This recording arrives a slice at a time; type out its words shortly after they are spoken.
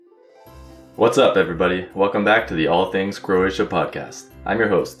What's up, everybody? Welcome back to the All Things Croatia podcast. I'm your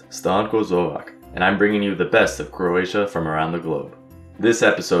host, Stanko Zovac, and I'm bringing you the best of Croatia from around the globe. This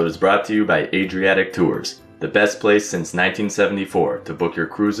episode is brought to you by Adriatic Tours, the best place since 1974 to book your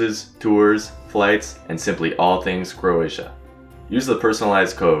cruises, tours, flights, and simply all things Croatia. Use the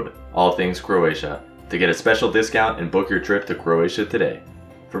personalized code, All Things Croatia, to get a special discount and book your trip to Croatia today.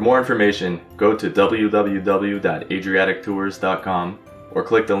 For more information, go to www.adriatictours.com or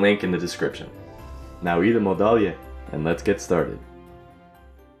click the link in the description. Now idemo dalje, and let's get started.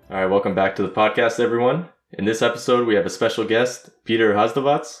 Alright, welcome back to the podcast, everyone. In this episode, we have a special guest, Peter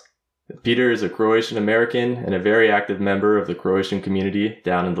Hazdovac. Peter is a Croatian American and a very active member of the Croatian community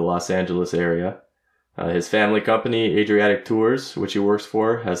down in the Los Angeles area. His family company, Adriatic Tours, which he works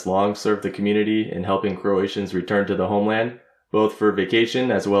for, has long served the community in helping Croatians return to the homeland, both for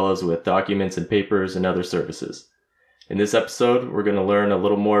vacation as well as with documents and papers and other services. In this episode, we're going to learn a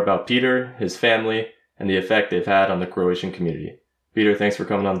little more about Peter, his family, and the effect they've had on the Croatian community. Peter, thanks for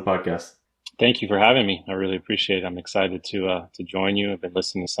coming on the podcast. Thank you for having me. I really appreciate it. I'm excited to join you. I've been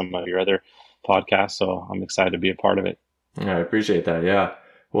listening to some of your other podcasts, so I'm excited to be a part of it. I appreciate that. Yeah.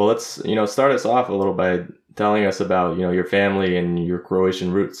 Well, let's start us off a little by telling us about your family and your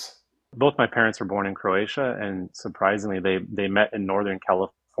Croatian roots. Both my parents were born in Croatia, and surprisingly, they met in Northern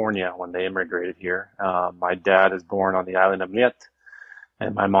California when they immigrated here. My dad is born on the island of Mljet,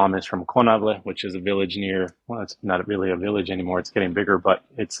 and my mom is from Konavle, which is a village near, well, it's not really a village anymore. It's getting bigger, but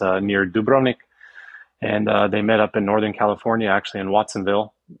it's near Dubrovnik. And they met up in Northern California, actually in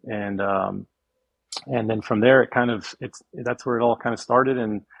Watsonville. And then from there, that's where it all kind of started,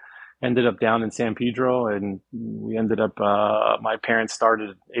 and ended up down in San Pedro. And we ended up, my parents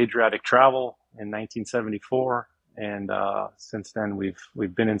started Adriatic Travel in 1974. And since then,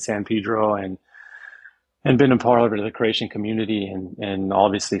 we've been in San Pedro and been a part of the Croatian community, and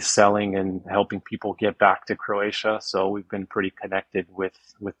obviously selling and helping people get back to Croatia. So we've been pretty connected with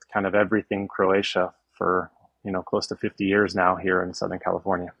kind of everything Croatia for close to 50 years now here in Southern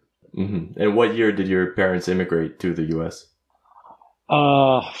California. Mm-hmm. And what year did your parents immigrate to the U.S.?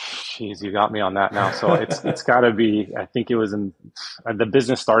 Geez, you got me on that now. So it's got to be, I think it was the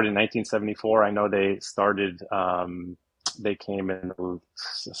business started in 1974. I know they started, they came in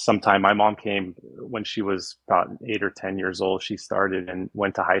sometime. My mom came when she was about 8 or 10 years old. She started and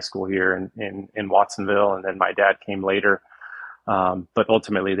went to high school here in Watsonville. And then my dad came later. But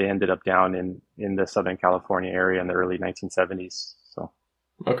ultimately they ended up down in the Southern California area in the early 1970s. So.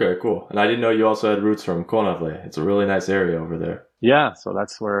 Okay, cool. And I didn't know you also had roots from Konavle. It's a really nice area over there. Yeah, so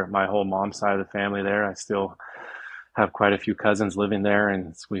that's where my whole mom's side of the family there. I still have quite a few cousins living there,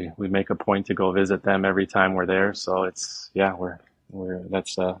 and we make a point to go visit them every time we're there. So that's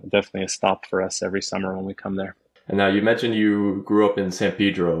definitely a stop for us every summer when we come there. And now you mentioned you grew up in San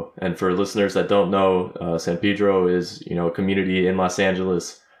Pedro, and for listeners that don't know, San Pedro is a community in Los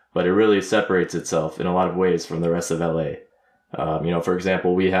Angeles, but it really separates itself in a lot of ways from the rest of LA. For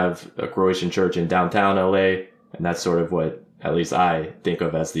example, we have a Croatian church in downtown LA, and that's sort of what at least I think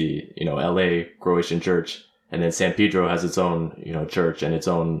of as the, LA Croatian church. And then San Pedro has its own, church and its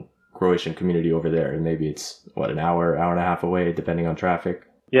own Croatian community over there. And maybe it's an hour and a half away, depending on traffic.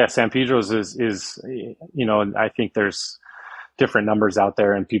 Yeah, San Pedro's is I think there's different numbers out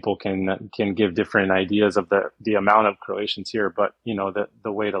there, and people can give different ideas of the amount of Croatians here. But,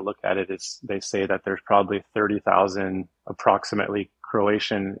 the way to look at it is they say that there's probably 30,000 approximately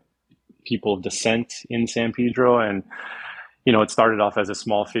Croatian people of descent in San Pedro. And, it started off as a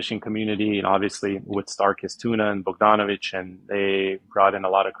small fishing community, and obviously with Starkist Tuna and Bogdanovic, and they brought in a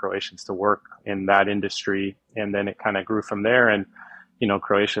lot of Croatians to work in that industry. And then it kind of grew from there. And,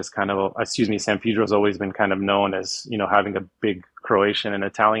 San Pedro's always been kind of known as, having a big Croatian and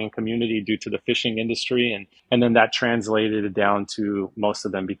Italian community due to the fishing industry. And then that translated down to most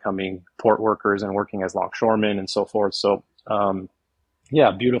of them becoming port workers and working as longshoremen and so forth. So,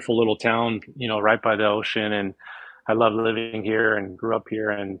 beautiful little town, right by the ocean. And I love living here and grew up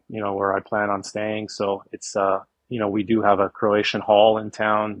here, and, where I plan on staying. So it's, we do have a Croatian hall in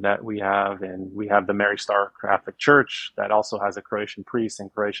town that we have, and we have the Mary Star Catholic Church that also has a Croatian priest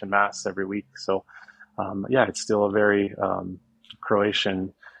and Croatian mass every week. So, it's still a very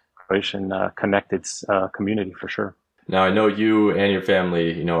Croatian connected community for sure. Now, I know you and your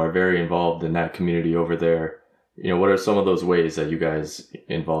family, are very involved in that community over there. What are some of those ways that you guys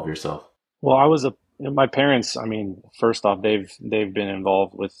involve yourself? Well, my parents, first off, they've been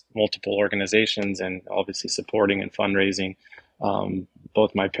involved with multiple organizations and obviously supporting and fundraising.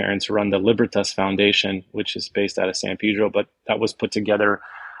 Both my parents run the Libertas Foundation, which is based out of San Pedro, but that was put together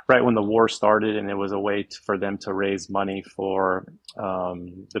right when the war started, and it was a way for them to raise money for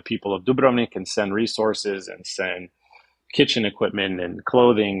the people of Dubrovnik and send resources and send kitchen equipment and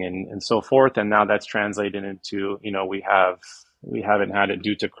clothing and so forth. And now that's translated into, we haven't had it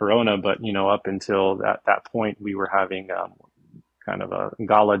due to Corona, but, up until that point, we were having kind of a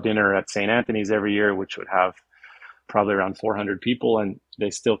gala dinner at St. Anthony's every year, which would have probably around 400 people. And they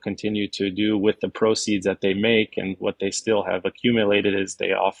still continue to do with the proceeds that they make. And what they still have accumulated is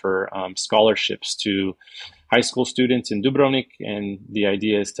they offer scholarships to high school students in Dubrovnik. And the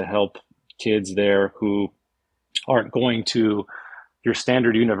idea is to help kids there who aren't going to your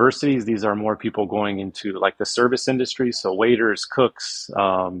standard universities. These are more people going into like the service industry. So waiters, cooks,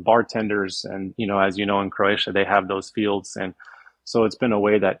 bartenders. And, as you know, in Croatia, they have those fields. And so it's been a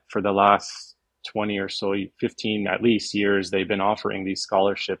way that for the last 20 or so, 15 at least years, they've been offering these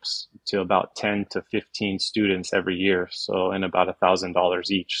scholarships to about 10 to 15 students every year. So, and about $1,000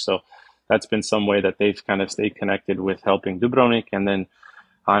 each. So that's been some way that they've kind of stayed connected with helping Dubrovnik. And then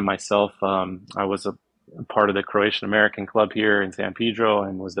I myself, I was a part of the Croatian American Club here in San Pedro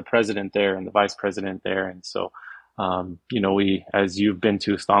and was the president there and the vice president there. And so, as you've been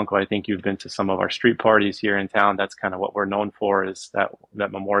to Stanko, I think you've been to some of our street parties here in town. That's kind of what we're known for, is that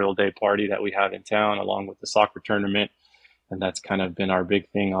Memorial Day party that we have in town, along with the soccer tournament. And that's kind of been our big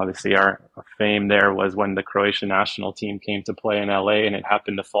thing. Obviously, our fame there was when the Croatian national team came to play in LA, and it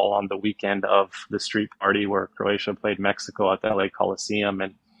happened to fall on the weekend of the street party where Croatia played Mexico at the LA Coliseum.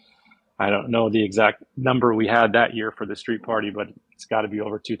 And I don't know the exact number we had that year for the street party, but it's got to be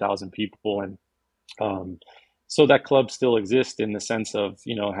over 2,000 people. And so that club still exists in the sense of,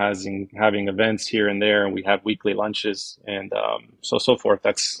 having events here and there, and we have weekly lunches and so forth.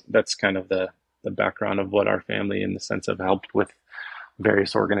 That's kind of the background of what our family, in the sense of, helped with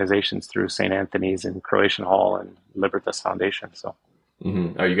various organizations through St. Anthony's and Croatian Hall and Libertas Foundation. So,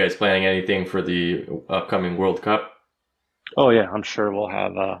 Are you guys planning anything for the upcoming World Cup? Oh yeah, I'm sure we'll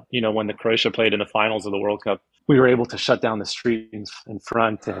have. When the Croatia played in the finals of the World Cup, we were able to shut down the street in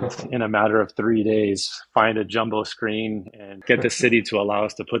front, and in a matter of 3 days, find a jumbo screen and get the city to allow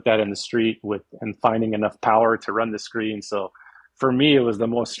us to put that in the street and finding enough power to run the screen. So, for me, it was the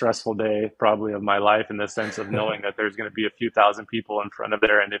most stressful day probably of my life, in the sense of knowing that there's going to be a few thousand people in front of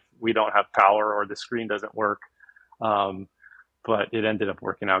there, and if we don't have power or the screen doesn't work. But it ended up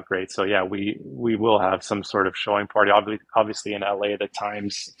working out great. So yeah, we will have some sort of showing party. Obviously in LA, the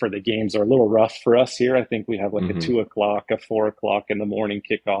times for the games are a little rough for us here. I think we have like a 2:00, a 4:00 in the morning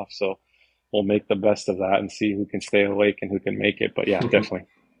kickoff. So we'll make the best of that and see who can stay awake and who can make it. But yeah, definitely.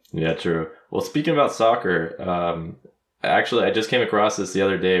 Yeah, true. Well, speaking about soccer, actually, I just came across this the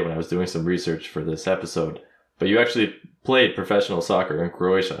other day when I was doing some research for this episode. But you actually played professional soccer in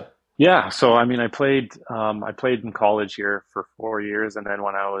Croatia. Yeah, so I mean, I played in college here for 4 years, and then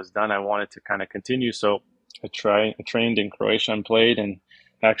when I was done, I wanted to kind of continue. So I trained in Croatia and played, and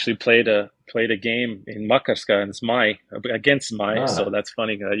actually played a game in Makarska and Zmaj against Zmaj. So that's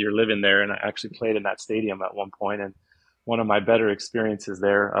funny that you're living there, and I actually played in that stadium at one point. And one of my better experiences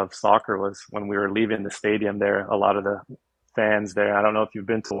there of soccer was when we were leaving the stadium there. A lot of the fans there, I don't know if you've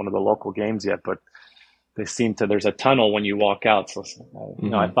been to one of the local games yet, but there's a tunnel when you walk out. So,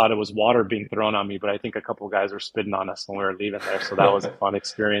 I thought it was water being thrown on me, but I think a couple of guys were spitting on us when we were leaving there. So that was a fun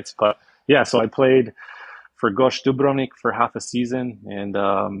experience. But yeah, so I played for Goš Dubrovnik for half a season and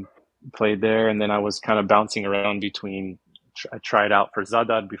played there. And then I was kind of bouncing around between, I tried out for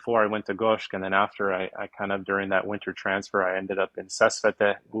Zadar before I went to Gošk. And then after I kind of, during that winter transfer, I ended up in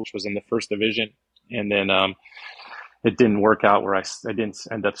Sesvete, which was in the first division. And then it didn't work out where I didn't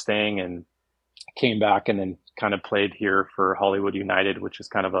end up staying, and came back and then kind of played here for Hollywood United, which is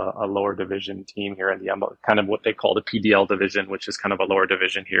kind of a lower division team here in the kind of what they call the PDL division, which is kind of a lower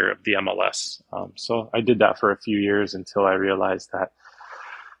division here of the MLS. So I did that for a few years until I realized that,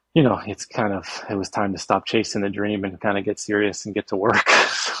 it was time to stop chasing the dream and kind of get serious and get to work.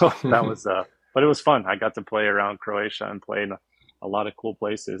 So that was, but it was fun. I got to play around Croatia and play in a lot of cool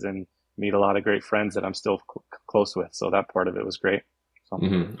places and meet a lot of great friends that I'm still close with. So that part of it was great.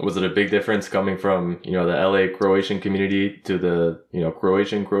 Was it a big difference coming from, the LA Croatian community to the,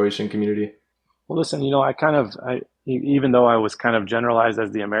 Croatian community? Well, listen, even though I was kind of generalized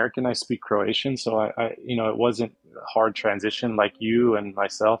as the American, I speak Croatian. So it wasn't a hard transition like you and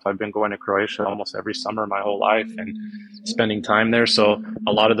myself. I've been going to Croatia almost every summer my whole life and spending time there. So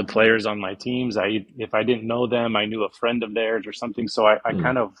a lot of the players on my teams, if I didn't know them, I knew a friend of theirs or something. So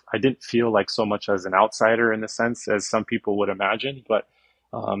I didn't feel like so much as an outsider in a sense as some people would imagine, but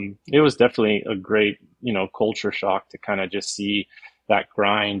it was definitely a great, culture shock to kind of just see that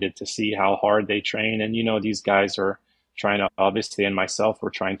grind and to see how hard they train. And, these guys are trying to obviously, and myself, we're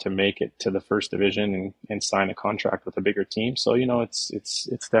trying to make it to the first division and sign a contract with a bigger team. So, it's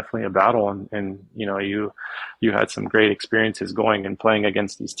definitely a battle, and you had some great experiences going and playing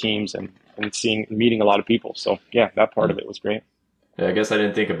against these teams and meeting a lot of people. So yeah, that part of it was great. Yeah, I guess I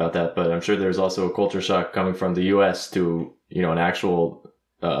didn't think about that, but I'm sure there's also a culture shock coming from the U.S. to, an actual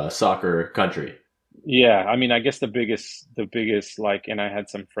soccer country. Yeah, I mean, I guess the biggest, like, and I had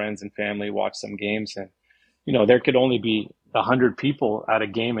some friends and family watch some games, and there could only be 100 people at a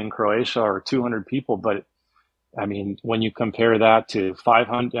game in Croatia or 200 people, but I mean, when you compare that to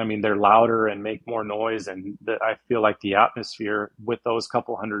 500, I mean, they're louder and make more noise, and I feel like the atmosphere with those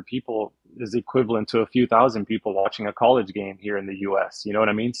couple hundred people is equivalent to a few thousand people watching a college game here in the U.S. You know what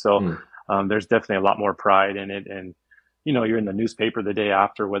I mean? So Hmm. there's definitely a lot more pride in it, and you're in the newspaper the day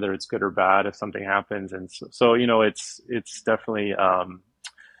after, whether it's good or bad, if something happens, and so it's definitely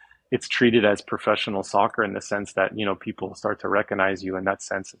it's treated as professional soccer in the sense that people start to recognize you in that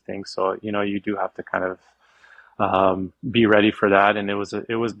sense of things. So you do have to kind of be ready for that. And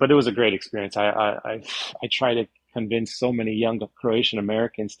but it was a great experience. I try to convince so many young Croatian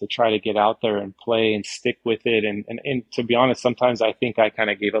Americans to try to get out there and play and stick with it. And to be honest, sometimes I think I kind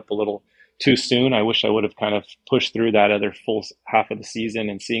of gave up a little too soon. I wish I would have kind of pushed through that other full half of the season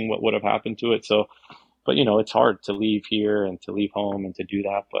and seeing what would have happened to it. So, but it's hard to leave here and to leave home and to do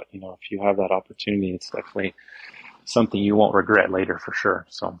that. But if you have that opportunity, it's definitely something you won't regret later for sure.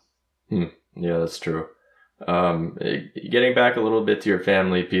 So, Yeah, that's true. Getting back a little bit to your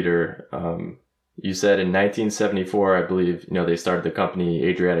family, Peter, you said in 1974, I believe, they started the company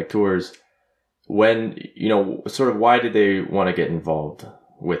Adriatic Tours. When, sort of why did they want to get involved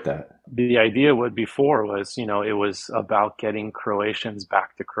with that? the idea before was, it was about getting Croatians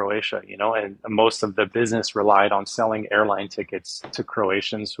back to Croatia, and most of the business relied on selling airline tickets to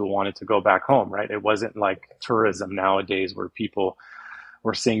Croatians who wanted to go back home, right? It wasn't like tourism nowadays where people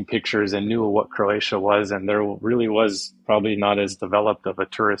were seeing pictures and knew what Croatia was, and there really was probably not as developed of a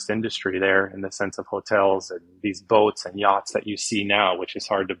tourist industry there in the sense of hotels and these boats and yachts that you see now, which is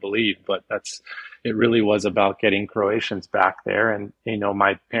hard to believe, but it really was about getting Croatians back there. And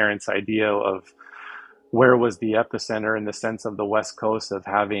my parents' idea of where was the epicenter in the sense of the West Coast of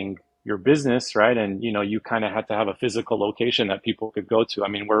having your business, right? And you kind of had to have a physical location that people could go to. I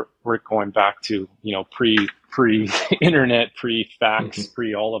mean, we're going back to pre internet, pre fax,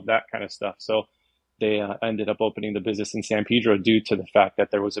 pre all of that kind of stuff. So they ended up opening the business in San Pedro due to the fact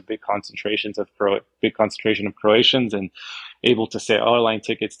that there was a big concentration of Croatians, and able to sell airline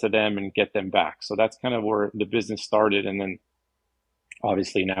tickets to them and get them back. So that's kind of where the business started, and then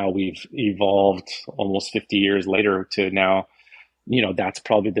obviously now we've evolved almost 50 years later to now, that's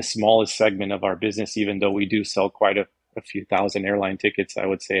probably the smallest segment of our business, even though we do sell quite a few thousand airline tickets, I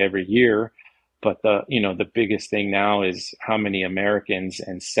would say, every year. But the biggest thing now is how many Americans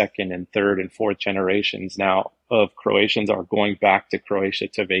and second and third and fourth generations now of Croatians are going back to Croatia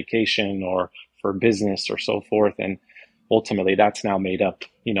to vacation or for business or so forth. And ultimately that's now made up,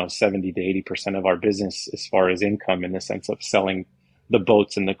 70 to 80% of our business as far as income, in the sense of selling the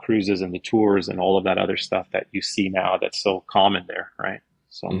boats and the cruises and the tours and all of that other stuff that you see now that's so common there, right?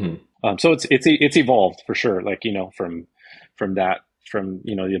 So, so it's evolved for sure. Like from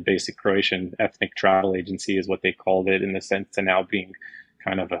the basic Croatian ethnic travel agency is what they called it, in the sense to now being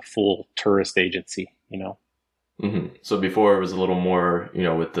kind of a full tourist agency. So before it was a little more,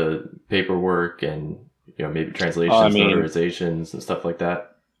 with the paperwork and maybe translations, notarizations, and stuff like that.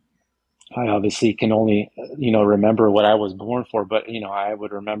 I obviously can only, remember what I was born for, but, I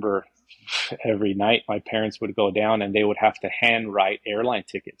would remember every night my parents would go down and they would have to handwrite airline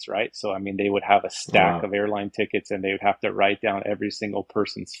tickets, right? So, I mean, they would have a stack of airline tickets and they would have to write down every single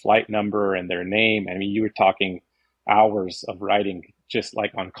person's flight number and their name. I mean, you were talking hours of writing just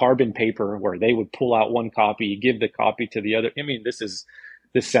like on carbon paper, where they would pull out one copy, give the copy to the other. I mean, this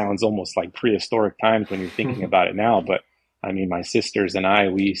sounds almost like prehistoric times when you're thinking about it now, but I mean, my sisters and I,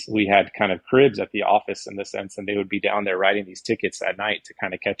 we had kind of cribs at the office in the sense, and they would be down there writing these tickets at night to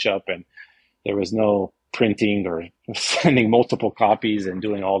kind of catch up. And there was no printing or sending multiple copies and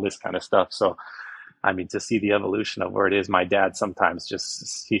doing all this kind of stuff. So, I mean, to see the evolution of where it is, my dad sometimes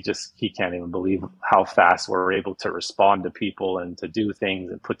he can't even believe how fast we're able to respond to people and to do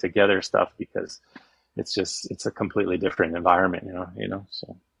things and put together stuff, because it's a completely different environment,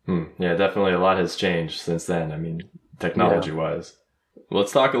 so. Yeah, definitely a lot has changed since then. I mean, technology wise.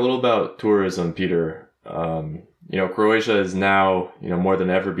 Let's talk a little about tourism, Peter. Croatia is now, more than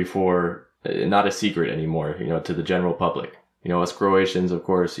ever before, not a secret anymore, to the general public. Us Croatians, of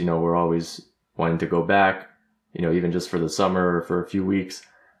course, we're always wanting to go back, even just for the summer or for a few weeks.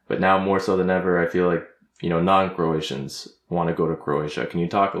 But now more so than ever, I feel like, non-Croatians want to go to Croatia. Can you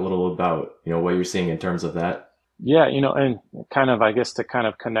talk a little about, what you're seeing in terms of that? Yeah, and kind of, I guess, to kind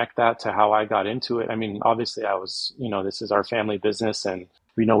of connect that to how I got into it. I mean, obviously, I was, this is our family business, and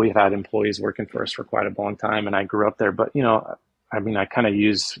we know we've had employees working for us for quite a long time, and I grew up there. But, I mean, I kind of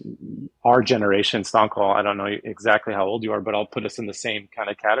use our generation, Stanko. I don't know exactly how old you are, but I'll put us in the same kind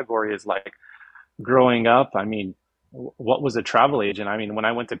of category as like growing up. I mean, what was a travel agent? I mean, when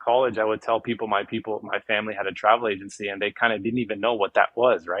I went to college, I would tell people, my family had a travel agency, and they kind of didn't even know what that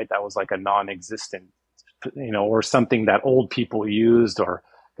was, right? That was like a non-existent, or something that old people used, or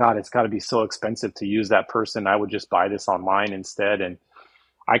God, it's got to be so expensive to use that person. I would just buy this online instead. And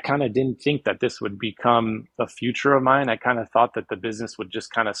I kind of didn't think that this would become a future of mine. I kind of thought that the business would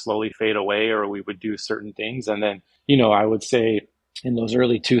just kind of slowly fade away, or we would do certain things. And then, I would say in those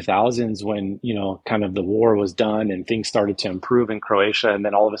early 2000s when, kind of the war was done and things started to improve in Croatia. And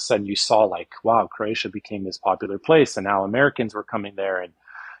then all of a sudden you saw like, wow, Croatia became this popular place. And now Americans were coming there, and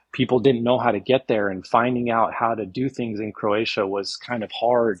people didn't know how to get there, and finding out how to do things in Croatia was kind of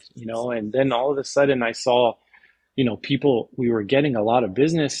hard, and then all of a sudden I saw, people, we were getting a lot of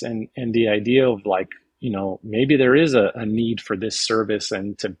business, and the idea of like, maybe there is a need for this service,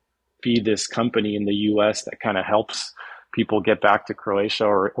 and to be this company in the US that kind of helps people get back to Croatia,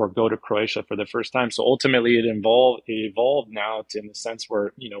 or go to Croatia for the first time. So ultimately it evolved now to, in the sense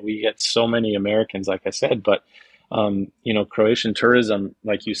where, we get so many Americans, like I said, but Croatian tourism,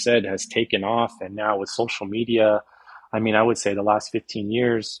 like you said, has taken off. And now with social media, I mean, I would say the last 15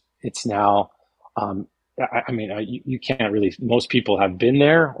 years, it's now, you can't really, most people have been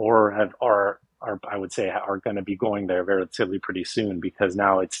there, or are I would say, are going to be going there relatively pretty soon, because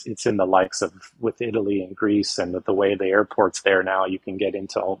now it's in the likes of, with Italy and Greece, and the way the airports there now, you can get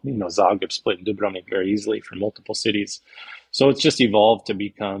into, Zagreb, Split, and Dubrovnik very easily from multiple cities. So it's just evolved to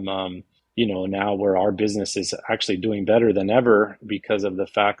become, now where our business is actually doing better than ever, because of the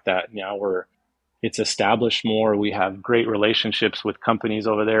fact that now it's established more. We have great relationships with companies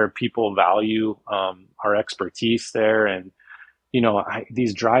over there. People value our expertise there. And,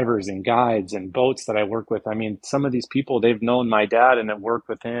 these drivers and guides and boats that I work with, I mean, some of these people, they've known my dad and have worked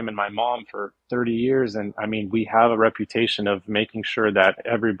with him and my mom for 30 years. And I mean, we have a reputation of making sure that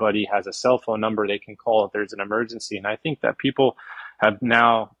everybody has a cell phone number they can call if there's an emergency. And I think that people have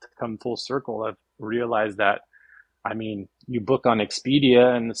now come full circle, have realized that, I mean, you book on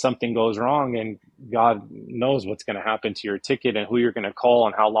Expedia and something goes wrong, and God knows what's going to happen to your ticket and who you're going to call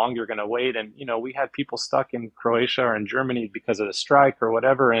and how long you're going to wait. And, we had people stuck in Croatia or in Germany because of the strike or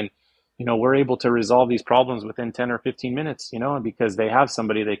whatever. And, we're able to resolve these problems within 10 or 15 minutes, because they have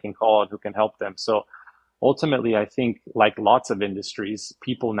somebody they can call and who can help them. So ultimately, I think, like lots of industries,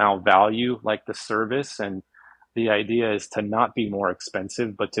 people now value like the service, and the idea is to not be more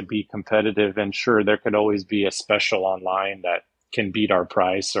expensive, but to be competitive. And sure, there could always be a special online that can beat our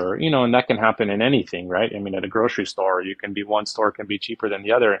price, or, and that can happen in anything, right? I mean, at a grocery store, one store can be cheaper than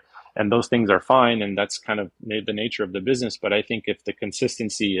the other, and those things are fine. And that's kind of the nature of the business. But I think if the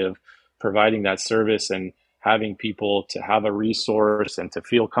consistency of providing that service and having people to have a resource and to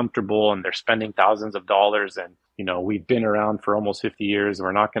feel comfortable, and they're spending thousands of dollars, and we've been around for almost 50 years.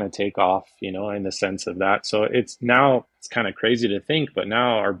 We're not going to take off, in the sense of that. So it's kind of crazy to think, but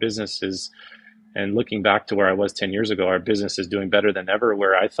now our business is, and looking back to where I was 10 years ago, our business is doing better than ever,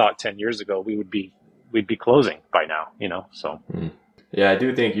 where I thought 10 years ago we'd be closing by now, so. Mm. Yeah, I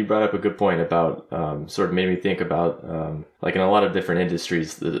do think you brought up a good point about, sort of made me think about, like in a lot of different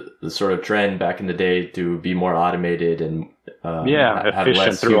industries, the sort of trend back in the day to be more automated and have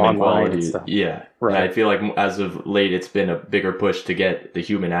less through human online quality. stuff. Yeah, right. And I feel like as of late, it's been a bigger push to get the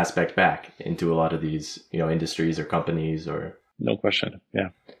human aspect back into a lot of these, industries or companies, or. No question. Yeah.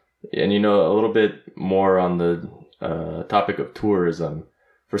 And a little bit more on the topic of tourism.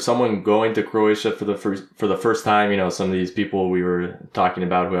 For someone going to Croatia for the first time, some of these people we were talking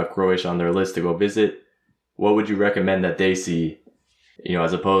about who have Croatia on their list to go visit, what would you recommend that they see,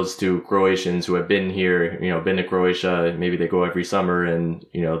 as opposed to Croatians who have been here, been to Croatia, maybe they go every summer, and,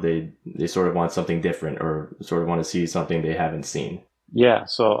 they sort of want something different, or sort of want to see something they haven't seen? Yeah.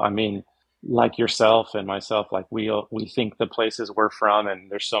 So, I mean, like yourself and myself, like we think the places we're from,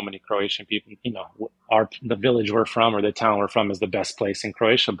 and there's so many Croatian people, the village we're from, or the town we're from, is the best place in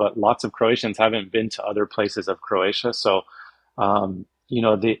Croatia, but lots of Croatians haven't been to other places of Croatia. So,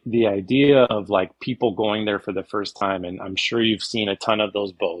 the idea of like people going there for the first time, and I'm sure you've seen a ton of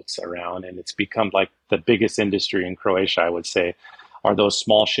those boats around, and it's become like the biggest industry in Croatia, I would say, are those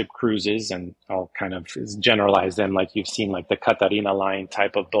small ship cruises. And I'll kind of generalize them, like you've seen like the Katarina line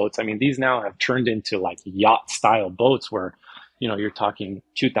type of boats. I mean, these now have turned into like yacht style boats where, you're talking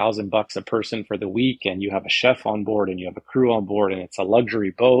 $2,000 a person for the week, and you have a chef on board and you have a crew on board, and it's a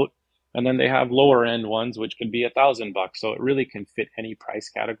luxury boat. And then they have lower end ones, which could be $1,000. So it really can fit any price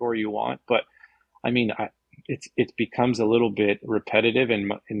category you want. But I mean, it becomes a little bit repetitive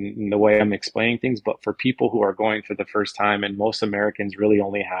in the way I'm explaining things. But for people who are going for the first time, and most Americans really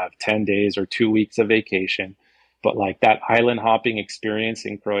only have 10 days or 2 weeks of vacation, but like that island hopping experience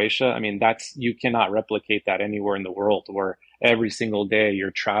in Croatia, I mean, you cannot replicate that anywhere in the world, where every single day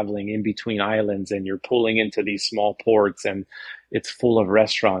you're traveling in between islands and you're pulling into these small ports, and it's full of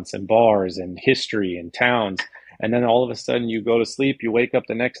restaurants and bars and history and towns. And then all of a sudden you go to sleep, you wake up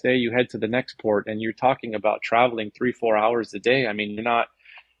the next day, you head to the next port, and you're talking about traveling 3, 4 hours a day. I mean, you're not,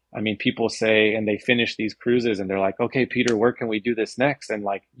 I mean, people say, and they finish these cruises and they're like, okay, Peter, where can we do this next? And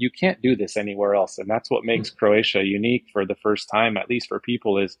like, you can't do this anywhere else. And that's what makes Croatia unique for the first time, at least for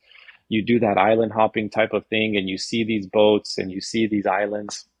people, is you do that island hopping type of thing and you see these boats and you see these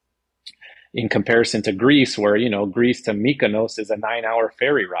islands, in comparison to Greece, where, Greece to Mykonos is a 9 hour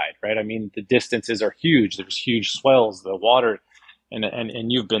ferry ride, right? I mean, the distances are huge. There's huge swells, the water,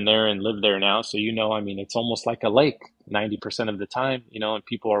 and you've been there and lived there now. So, I mean, it's almost like a lake 90% of the time, and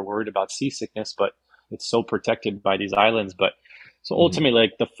people are worried about seasickness, but it's so protected by these islands. But so ultimately,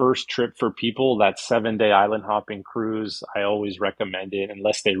 like the first trip for people, that 7 day island hopping cruise, I always recommend it,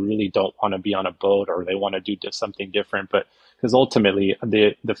 unless they really don't want to be on a boat or they want to do something different. But because ultimately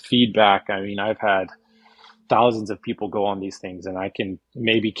the feedback, I mean, I've had thousands of people go on these things, and I can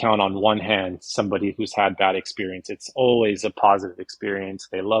maybe count on one hand somebody who's had bad experience. It's always a positive experience.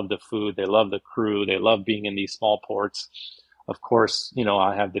 They love the food, they love the crew, they love being in these small ports. Of course,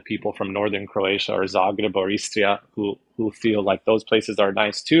 I have the people from northern Croatia or Zagreb or Istria who feel like those places are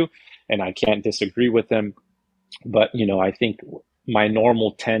nice too, and I can't disagree with them. But I think my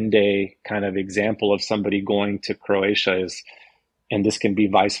normal 10-day kind of example of somebody going to Croatia is, and this can be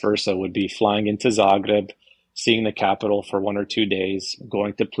vice versa, would be flying into Zagreb, seeing the capital for 1 or 2 days,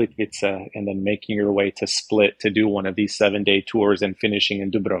 going to Plitvice, and then making your way to Split to do one of these 7-day tours and finishing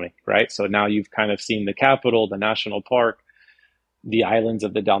in Dubrovnik, right? So now you've kind of seen the capital, the national park, the islands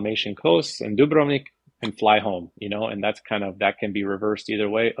of the Dalmatian coast, and Dubrovnik, and fly home, and that can be reversed either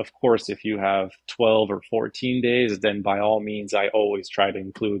way. Of course, if you have 12 or 14 days, then by all means, I always try to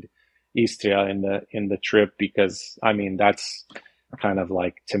include Istria in the trip, because I mean, that's kind of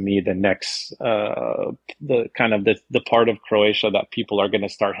like, to me, the next, the kind of the part of Croatia that people are going to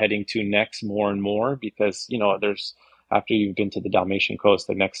start heading to next more and more, because, after you've been to the Dalmatian coast,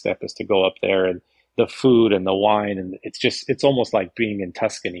 the next step is to go up there, and the food and the wine, and it's almost like being in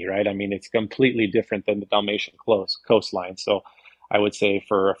Tuscany, right? I mean, it's completely different than the Dalmatian coastline. So I would say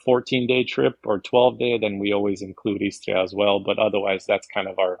for a 14-day trip or 12-day, then we always include Istria as well. But otherwise, that's kind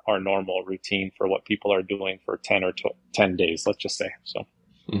of our normal routine for what people are doing for 10 or 10 days, let's just say. So.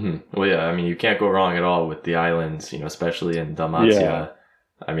 Well, yeah, I mean, you can't go wrong at all with the islands, especially in Dalmatia. Yeah.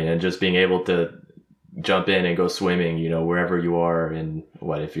 I mean, and just being able to jump in and go swimming, wherever you are. And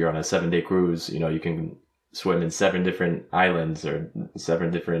if you're on a 7-day cruise, you can swim in 7 different islands or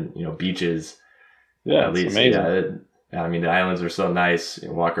 7 different, beaches. Yeah, at least. amazing. Yeah, I mean, the islands are so nice.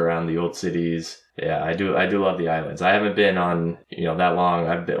 You walk around the old cities. Yeah, I do love the islands. I haven't been on, that long.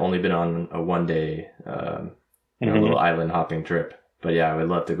 Only been on a 1-day, little island hopping trip. But yeah, I would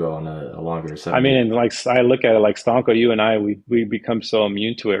love to go on a longer 7. I mean, and like, I look at it like, Stanko, you and I, we become so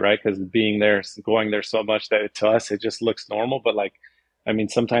immune to it, right? Because being there, going there so much, that to us it just looks normal. But like, I mean,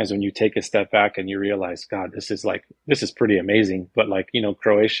 sometimes when you take a step back and you realize, God, this is pretty amazing. But like,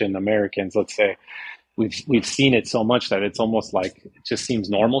 Croatian Americans, let's say, we've seen it so much that it's almost like it just seems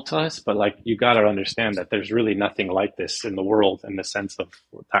normal to us. But like, you got to understand that there's really nothing like this in the world, in the sense of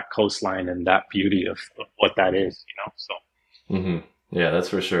that coastline and that beauty of what that is, So. Yeah, that's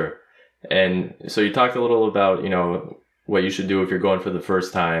for sure. And so you talked a little about, what you should do if you're going for the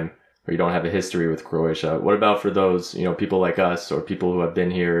first time or you don't have a history with Croatia. What about for those, people like us or people who have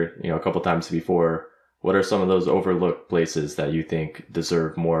been here, a couple times before? What are some of those overlooked places that you think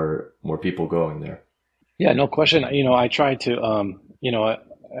deserve more people going there? Yeah, no question. I try to,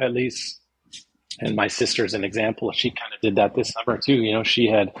 at least, and my sister's an example. She kind of did that this summer too. She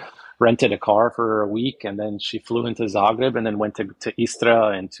had rented a car for a week, and then she flew into Zagreb, and then went to Istra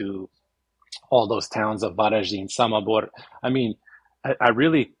and to all those towns of Varaždin, Samobor. I mean,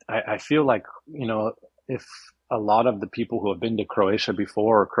 I feel like, if a lot of the people who have been to Croatia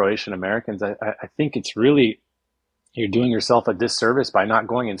before, or Croatian Americans, I think it's really, you're doing yourself a disservice by not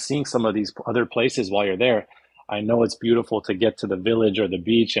going and seeing some of these other places while you're there. I know it's beautiful to get to the village or the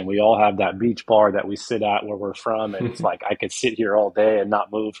beach, and we all have that beach bar that we sit at where we're from. And it's like, I could sit here all day and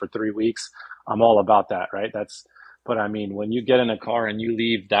not move for 3 weeks. I'm all about that, right? But I mean, when you get in a car and you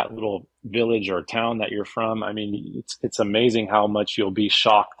leave that little village or town that you're from, I mean, it's amazing how much you'll be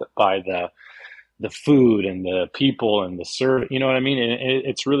shocked by the food and the people and the service. You know what I mean? And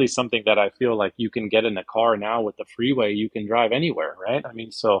it's really something that I feel like you can get in a car now with the freeway. You can drive anywhere, right? I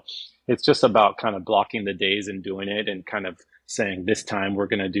mean, so it's just about kind of blocking the days and doing it, and kind of saying this time we're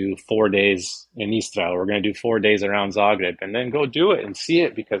going to do 4 days in Istra, we're going to do 4 days around Zagreb, and then go do it and see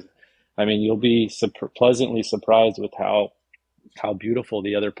it. Because I mean, you'll be pleasantly surprised with how beautiful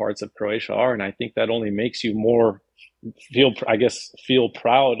the other parts of Croatia are, and I think that only makes you more feel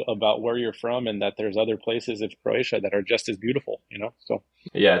proud about where you're from, and that there's other places of Croatia that are just as beautiful, you know? So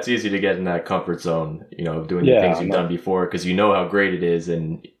Yeah, it's easy to get in that comfort zone, of doing the things yeah, you've no. done before because you know how great it is,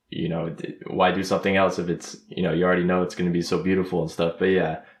 and why do something else if it's you already know it's going to be so beautiful and stuff. But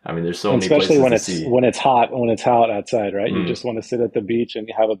yeah, I mean, there's so And many especially places to see. when it's hot outside, right? You Mm. just want to sit at the beach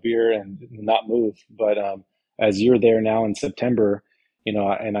and have a beer and not move. But as you're there now in September,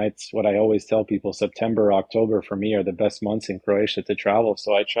 it's what I always tell people: September, October for me are the best months in Croatia to travel.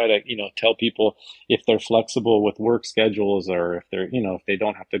 So I try to, tell people, if they're flexible with work schedules, or if they're, if they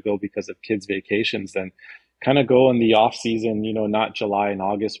don't have to go because of kids' vacations, then kind of go in the off season, not July and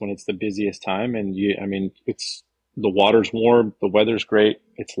August when it's the busiest time. And I mean, it's the water's warm, the weather's great,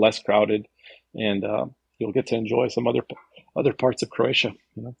 it's less crowded, and you'll get to enjoy some other parts of Croatia.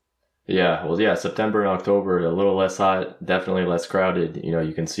 Yeah, well, yeah, September and October, a little less hot, definitely less crowded.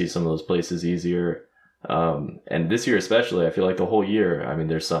 You can see some of those places easier. And this year especially, I feel like the whole year, I mean,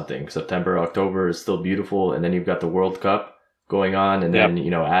 there's something. September, October is still beautiful, and then you've got the World Cup going on, and then,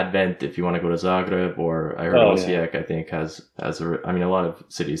 Yep. Advent if you want to go to Zagreb, or I heard Oh yeah. Osijek, I think, I mean, a lot of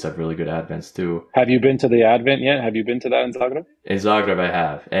cities have really good Advents too. Have you been to the Advent yet? Have you been to that in Zagreb? In Zagreb, I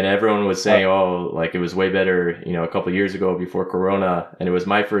have, and everyone was Uh, saying, "Oh, like it was way better," a couple of years ago before Corona, and it was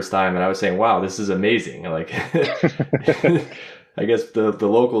my first time, and I was saying, "Wow, this is amazing!" Like, I guess the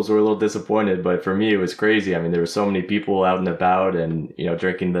locals were a little disappointed, but for me, it was crazy. I mean, there were so many people out and about, and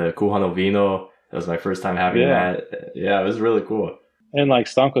drinking the Kuhano vino. That was my first time having yeah. that. Yeah, it was really cool. And like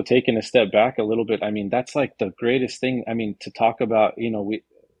Stanko, taking a step back a little bit, I mean, that's like the greatest thing. I mean, to talk about,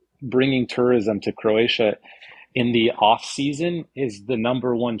 bringing tourism to Croatia in the off season is the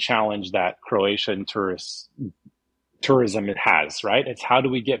number one challenge that Croatian tourism it has, right? It's how do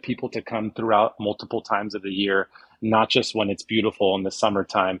we get people to come throughout multiple times of the year, not just when it's beautiful in the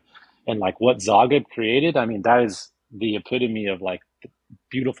summertime. And like what Zagreb created, I mean, that is the epitome of like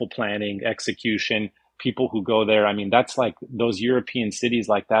beautiful planning, execution, people who go there. I mean, that's like those European cities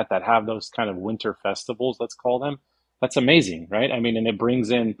like that have those kind of winter festivals, let's call them. That's amazing, right? I mean, and it brings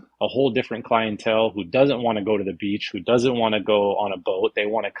in a whole different clientele who doesn't want to go to the beach, who doesn't want to go on a boat. They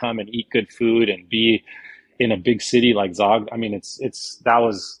want to come and eat good food and be in a big city like Zog. I mean, it's that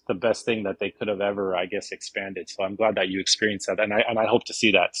was the best thing that they could have ever, I guess, expanded. So I'm glad that you experienced that, and I hope to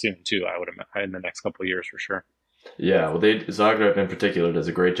see that soon too. I would imagine in the next couple of years for sure. Yeah, well, Zagreb in particular does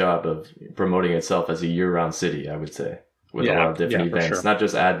a great job of promoting itself as a year-round city, I would say, with a lot Yeah, of different yeah, for events. sure. Not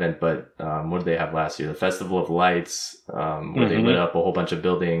just Advent, but what did they have last year? The Festival of Lights, where they lit Hmm. up a whole bunch of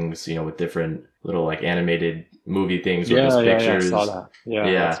buildings, with different little like animated movie things or Yeah, just yeah, yeah. I saw pictures. that. Yeah,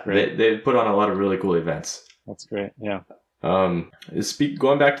 that's Yeah, great. they put on a lot of really cool events. That's great. Yeah.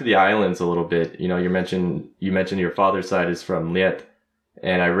 Going back to the islands a little bit, you mentioned your father's side is from Liet,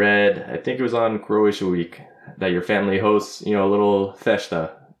 and I read, I think it was on Croatia Week, that your family hosts, a little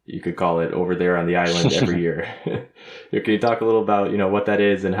festa, you could call it, over there on the island every year. Can you talk a little about, what that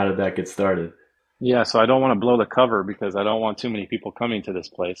is and how did that get started? Yeah, so I don't want to blow the cover because I don't want too many people coming to this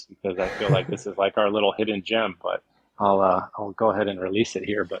place because I feel like this is like our little hidden gem, but I'll go ahead and release it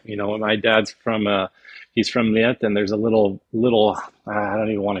here. But my dad's from he's from Liet, and there's a little I don't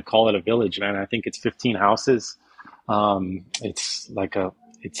even want to call it a village, man. I think it's 15 houses. It's like a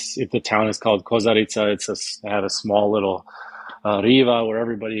it's if the town is called Kozarica, they have a small little Riva where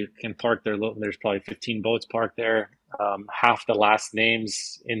everybody can park there's probably 15 boats parked there. Half the last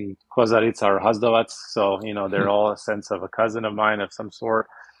names in Kozarica are Hazdovac, so they're all a sense of a cousin of mine of some sort.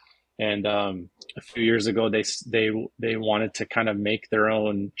 And a few years ago, they wanted to kind of make their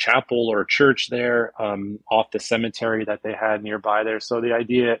own chapel or church there, off the cemetery that they had nearby there. So the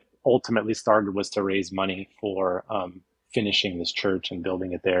idea ultimately started was to raise money for finishing this church and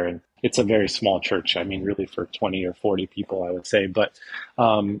building it there. And it's a very small church. I mean, really for 20 or 40 people, I would say. But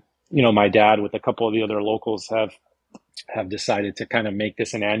my dad with a couple of the other locals have decided to kind of make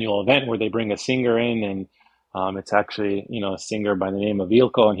this an annual event where they bring a singer in, and it's actually a singer by the name of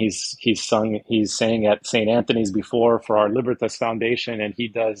Ilko, and he's sang at St. Anthony's before for our Libertas Foundation, and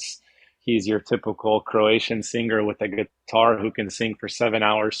he's your typical Croatian singer with a guitar who can sing for 7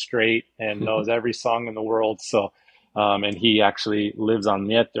 hours straight and knows every song in the world. So And he actually lives on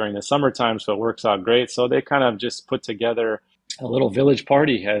Niet during the summertime, so it works out great. So they kind of just put together a little village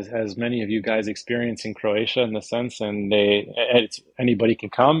party, as many of you guys experience in Croatia in the sense, and anybody can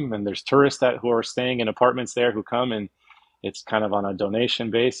come, and there's tourists who are staying in apartments there who come, and it's kind of on a donation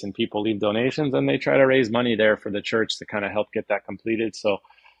base, and people leave donations, and they try to raise money there for the church to kind of help get that completed. So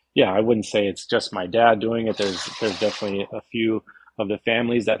yeah, I wouldn't say it's just my dad doing it. There's definitely a few of the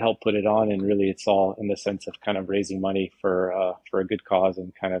families that help put it on, and really it's all in the sense of kind of raising money for a good cause,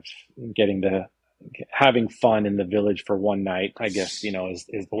 and kind of having fun in the village for one night, I guess, is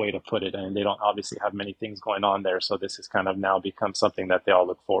the way to put it. And they don't obviously have many things going on there, so this has kind of now become something that they all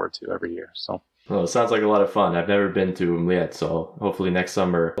look forward to every year. So Well, it sounds like a lot of fun. I've never been to Mliet, so hopefully next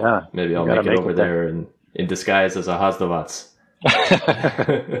summer, yeah, maybe I'll make it over there and in disguise as a Hazdovac.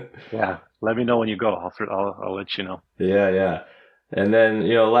 Yeah, let me know when you go. I'll let you know. Yeah. And then,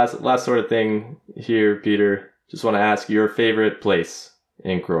 last sort of thing here, Peter, just want to ask your favorite place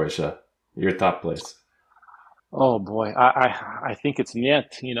in Croatia, your top place. Oh boy, I think it's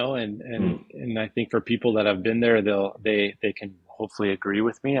Niet, and I think for people that have been there, they can hopefully agree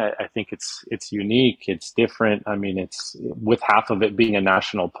with me. I think it's unique, it's different. I mean, it's with half of it being a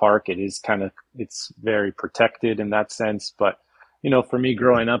national park, it's very protected in that sense. But for me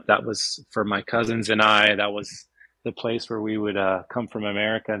growing up, that was for my cousins and I. That was the place where we would come from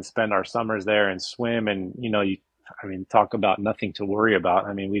America and spend our summers there and swim. And talk about nothing to worry about.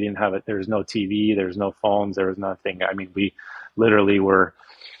 I mean, we didn't have it. There was no TV, there's no phones, there was nothing. I mean, we literally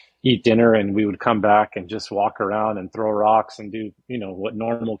eat dinner and we would come back and just walk around and throw rocks and do, what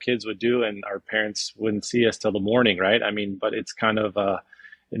normal kids would do. And our parents wouldn't see us till the morning, right? I mean, but it's kind of,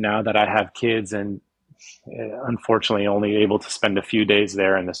 now that I have kids and unfortunately only able to spend a few days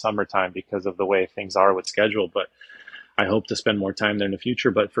there in the summertime because of the way things are with schedule. But I hope to spend more time there in the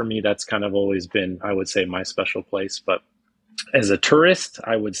future. But for me, that's kind of always been, I would say, my special place. But as a tourist,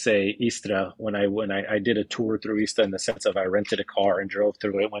 I would say Istra. When I did a tour through Istra, in the sense of I rented a car and drove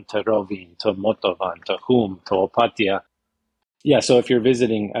through it, went to Rovin, to Motovan, to Hum, to Opatia. Yeah, so if you're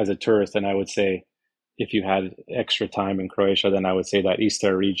visiting as a tourist, then I would say if you had extra time in Croatia, then I would say that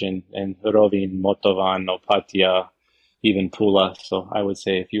Istra region and Rovin, Motovan, Opatia, even Pula. So I would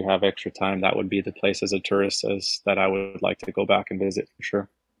say if you have extra time, that would be the place as a tourist that I would like to go back and visit for sure.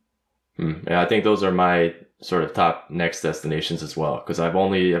 Yeah, I think those are my sort of top next destinations as well, because I've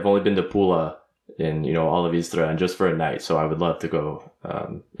only been to Pula in all of Istra, and just for a night. So I would love to go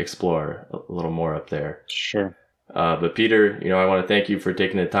explore a little more up there. Sure. But Peter, I want to thank you for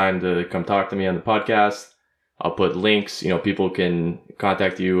taking the time to come talk to me on the podcast. I'll put links. People can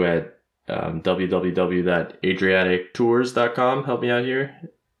contact you at www.adriatictours.com. Help me out here.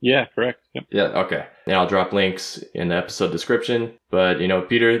 Yeah, correct. Yep. Yeah, okay. And I'll drop links in the episode description. But,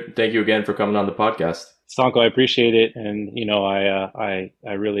 Peter, thank you again for coming on the podcast. Stanko, I appreciate it. And, I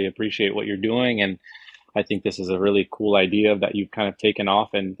really appreciate what you're doing. And I think this is a really cool idea that you've kind of taken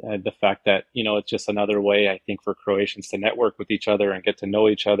off. And the fact that, it's just another way, I think, for Croatians to network with each other and get to know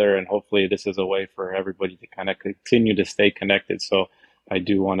each other. And hopefully this is a way for everybody to kind of continue to stay connected. So I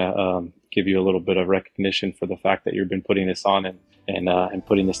do want to give you a little bit of recognition for the fact that you've been putting this on and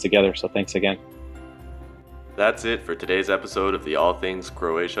putting this together. So thanks again. That's it for today's episode of the All Things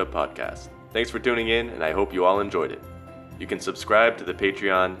Croatia podcast. Thanks for tuning in, and I hope you all enjoyed it. You can subscribe to the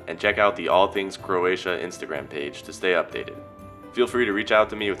Patreon and check out the All Things Croatia Instagram page to stay updated. Feel free to reach out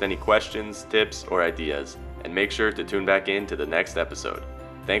to me with any questions, tips, or ideas, and make sure to tune back in to the next episode.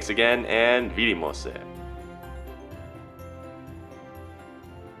 Thanks again, and vidimo se!